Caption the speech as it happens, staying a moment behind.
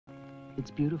It's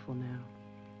beautiful now,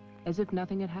 as if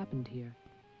nothing had happened here.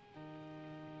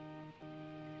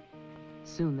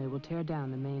 Soon they will tear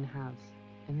down the main house,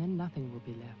 and then nothing will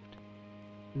be left.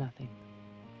 Nothing.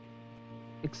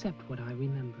 Except what I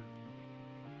remember.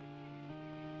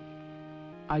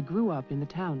 I grew up in the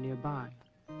town nearby,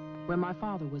 where my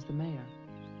father was the mayor,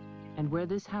 and where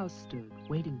this house stood,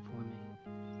 waiting for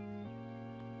me.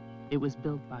 It was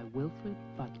built by Wilfred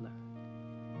Butler.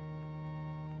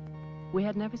 We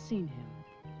had never seen him,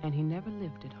 and he never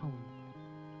lived at home.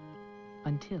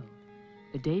 Until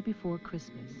the day before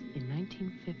Christmas in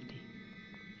 1950,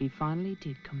 he finally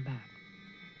did come back.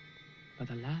 For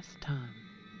the last time.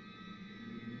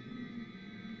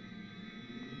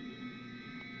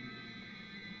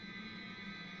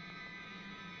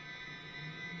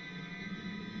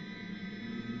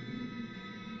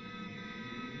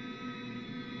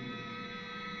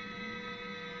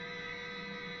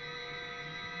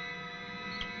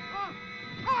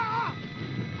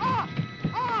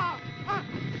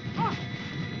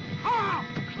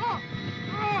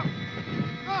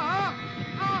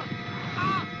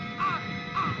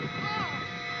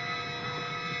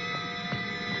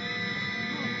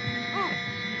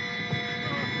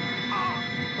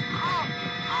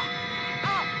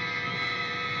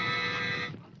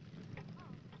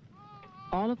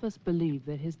 All of us believed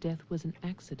that his death was an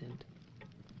accident.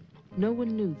 No one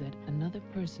knew that another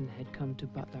person had come to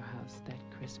Butler House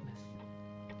that Christmas.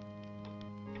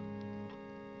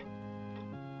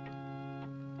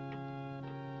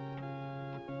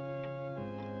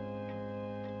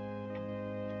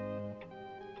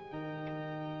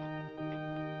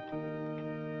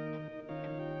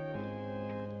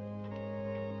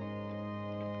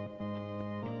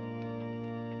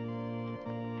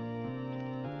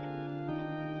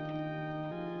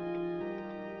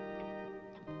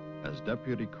 As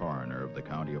Deputy Coroner of the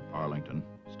County of Arlington,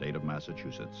 State of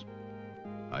Massachusetts,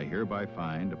 I hereby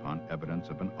find, upon evidence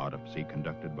of an autopsy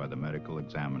conducted by the medical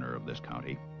examiner of this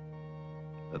county,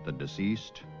 that the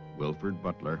deceased, Wilfred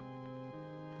Butler,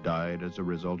 died as a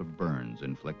result of burns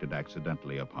inflicted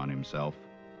accidentally upon himself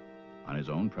on his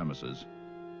own premises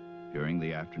during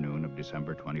the afternoon of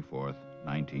December 24th,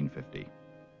 1950.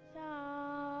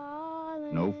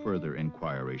 No further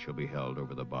inquiry shall be held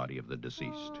over the body of the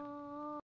deceased.